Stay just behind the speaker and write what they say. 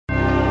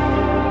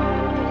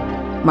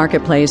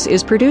Marketplace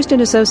is produced in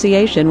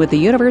association with the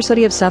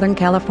University of Southern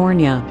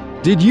California.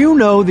 Did you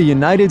know the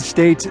United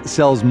States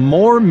sells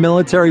more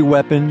military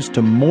weapons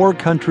to more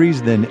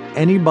countries than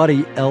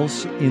anybody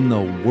else in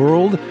the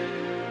world?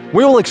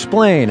 We will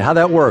explain how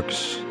that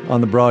works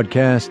on the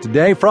broadcast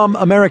today from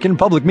American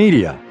Public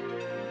Media.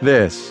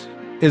 This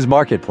is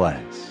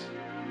Marketplace.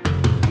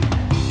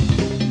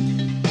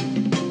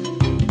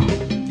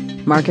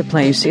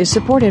 Marketplace is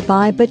supported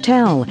by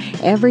Battelle.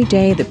 Every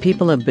day, the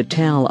people of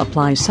Battelle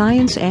apply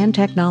science and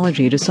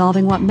technology to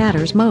solving what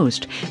matters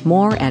most.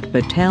 More at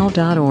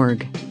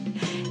battelle.org.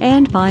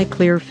 And by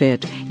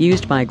ClearFit.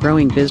 Used by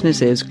growing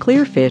businesses,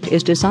 ClearFit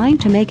is designed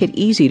to make it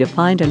easy to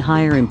find and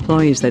hire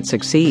employees that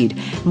succeed.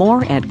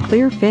 More at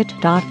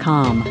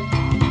clearfit.com.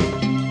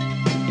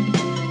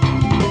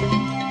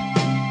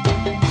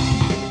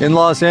 In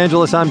Los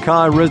Angeles, I'm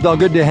Ryssdal.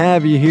 Good to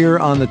have you here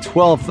on the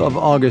 12th of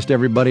August,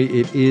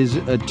 everybody. It is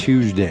a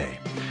Tuesday.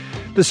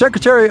 The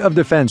Secretary of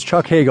Defense,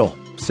 Chuck Hagel,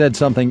 said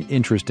something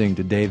interesting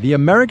today. The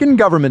American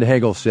government,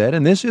 Hagel said,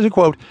 and this is a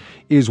quote,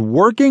 is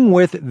working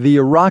with the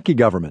Iraqi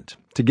government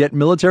to get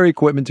military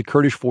equipment to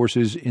Kurdish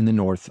forces in the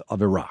north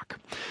of Iraq.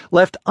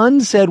 Left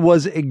unsaid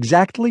was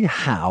exactly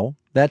how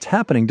that's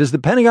happening. Does the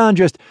Pentagon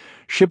just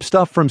ship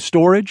stuff from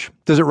storage?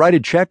 Does it write a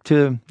check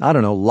to,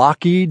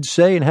 Lockheed,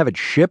 say, and have it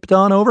shipped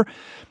on over?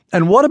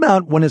 And what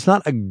about when it's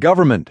not a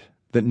government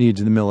that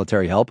needs the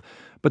military help,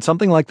 but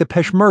something like the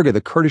Peshmerga,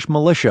 the Kurdish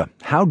militia?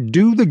 How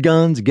do the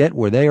guns get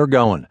where they are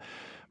going?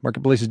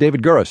 Marketplace's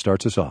David Gura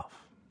starts us off.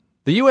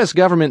 The U.S.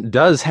 government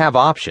does have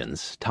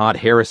options. Todd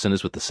Harrison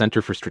is with the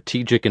Center for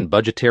Strategic and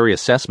Budgetary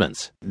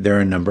Assessments. There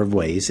are a number of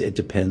ways. It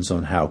depends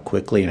on how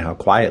quickly and how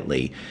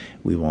quietly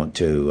we want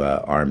to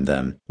arm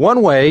them.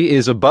 One way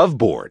is above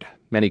board.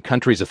 Many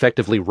countries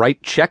effectively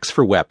write checks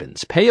for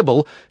weapons,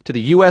 payable to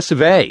the U.S.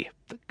 of A.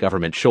 The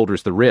government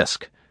shoulders the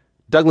risk.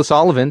 Douglas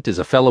Ollivant is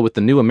a fellow with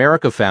the New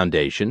America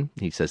Foundation.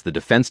 He says the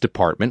Defense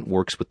Department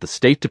works with the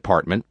State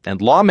Department,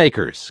 and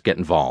lawmakers get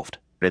involved.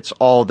 It's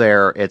all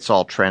there. It's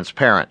all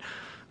transparent.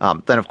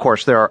 Then, of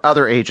course, there are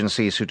other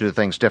agencies who do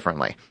things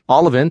differently.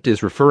 Ollivant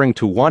is referring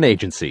to one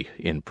agency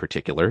in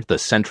particular, the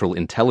Central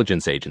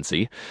Intelligence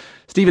Agency.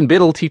 Stephen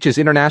Biddle teaches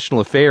international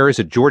affairs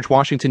at George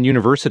Washington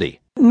University.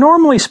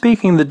 Normally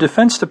speaking, the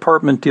Defense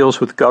Department deals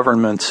with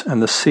governments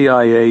and the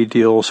CIA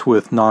deals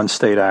with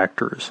non-state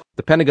actors.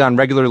 The Pentagon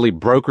regularly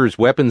brokers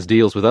weapons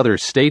deals with other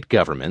state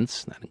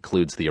governments. That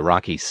includes the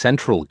Iraqi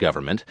central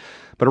government.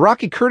 But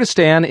Iraqi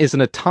Kurdistan is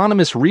an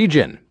autonomous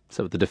region.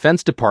 So the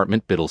Defense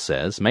Department, Biddle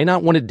says, may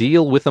not want to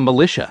deal with a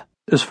militia.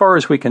 As far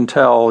as we can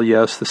tell,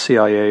 yes, the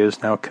CIA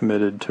is now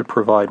committed to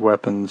provide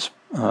weapons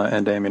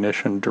and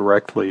ammunition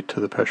directly to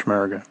the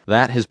Peshmerga.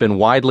 That has been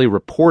widely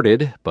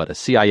reported, but a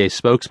CIA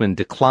spokesman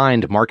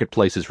declined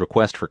Marketplace's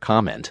request for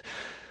comment.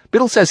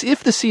 Biddle says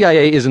if the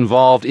CIA is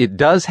involved, it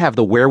does have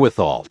the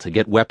wherewithal to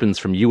get weapons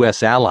from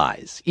U.S.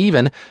 allies,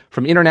 even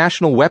from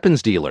international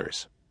weapons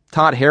dealers.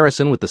 Todd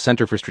Harrison with the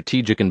Center for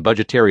Strategic and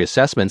Budgetary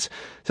Assessments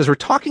says we're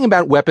talking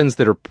about weapons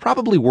that are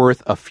probably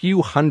worth a few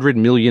 $100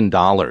 million.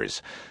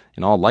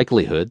 In all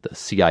likelihood, the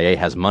CIA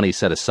has money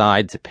set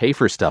aside to pay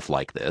for stuff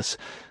like this.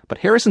 But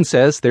Harrison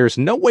says there's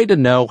no way to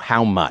know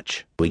how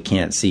much. We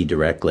can't see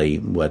directly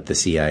what the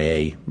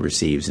CIA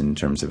receives in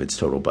terms of its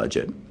total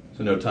budget.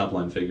 So no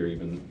top-line figure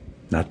even?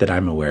 Not that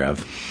I'm aware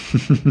of.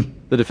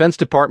 The Defense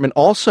Department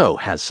also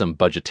has some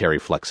budgetary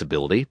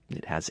flexibility.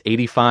 It has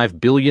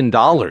 $85 billion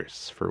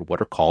for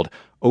what are called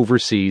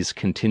overseas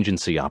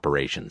contingency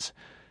operations.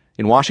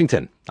 In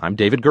Washington, I'm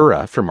David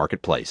Gura for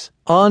Marketplace.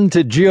 On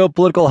to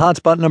geopolitical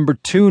hotspot number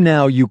 2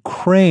 now,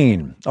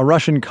 Ukraine. A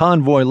Russian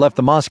convoy left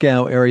the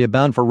Moscow area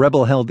bound for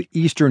rebel-held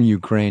eastern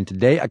Ukraine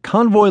today. A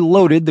convoy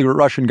loaded, the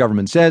Russian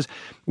government says,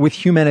 with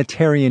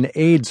humanitarian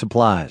aid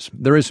supplies.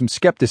 There is some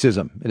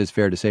skepticism, it is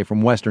fair to say,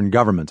 from Western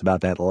governments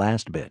about that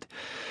last bit.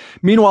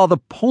 Meanwhile, the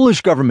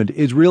Polish government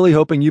is really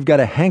hoping you've got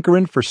a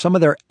hankering for some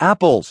of their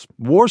apples.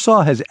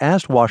 Warsaw has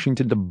asked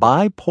Washington to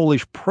buy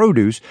Polish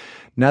produce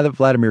now that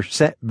Vladimir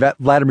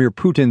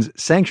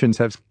Putin's sanctions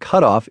have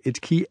cut off its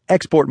key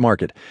export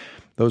market.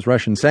 Those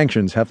Russian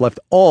sanctions have left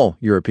all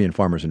European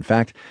farmers, in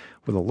fact,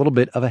 with a little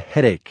bit of a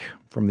headache.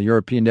 From the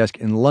European desk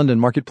in London,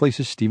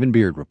 Marketplace's Stephen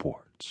Beard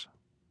reports.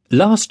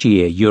 Last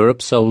year,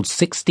 Europe sold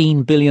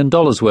 $16 billion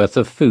worth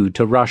of food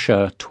to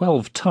Russia,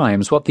 12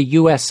 times what the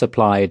US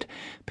supplied.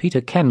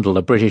 Peter Kendall,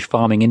 a British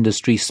farming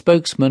industry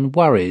spokesman,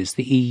 worries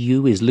the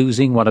EU is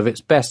losing one of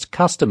its best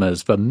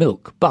customers for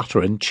milk,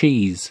 butter and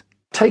cheese.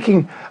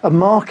 Taking a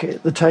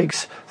market that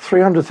takes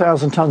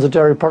 300,000 tonnes of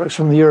dairy products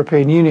from the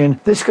European Union,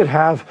 this could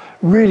have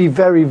really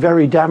very,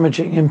 very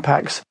damaging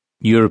impacts.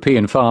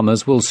 European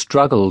farmers will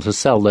struggle to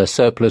sell their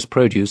surplus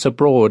produce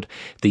abroad.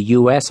 The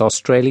US,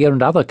 Australia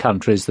and other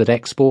countries that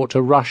export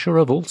to Russia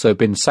have also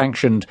been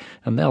sanctioned,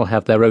 and they'll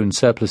have their own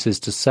surpluses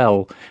to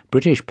sell.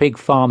 British pig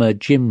farmer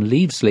Jim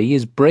Leavesley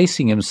is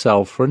bracing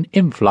himself for an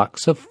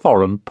influx of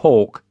foreign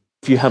pork.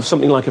 If you have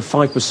something like a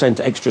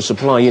 5% extra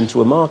supply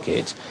into a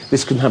market,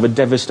 this can have a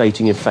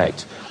devastating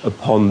effect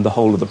upon the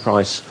whole of the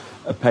price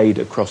paid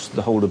across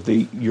the whole of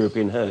the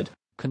European herd.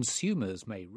 Consumers may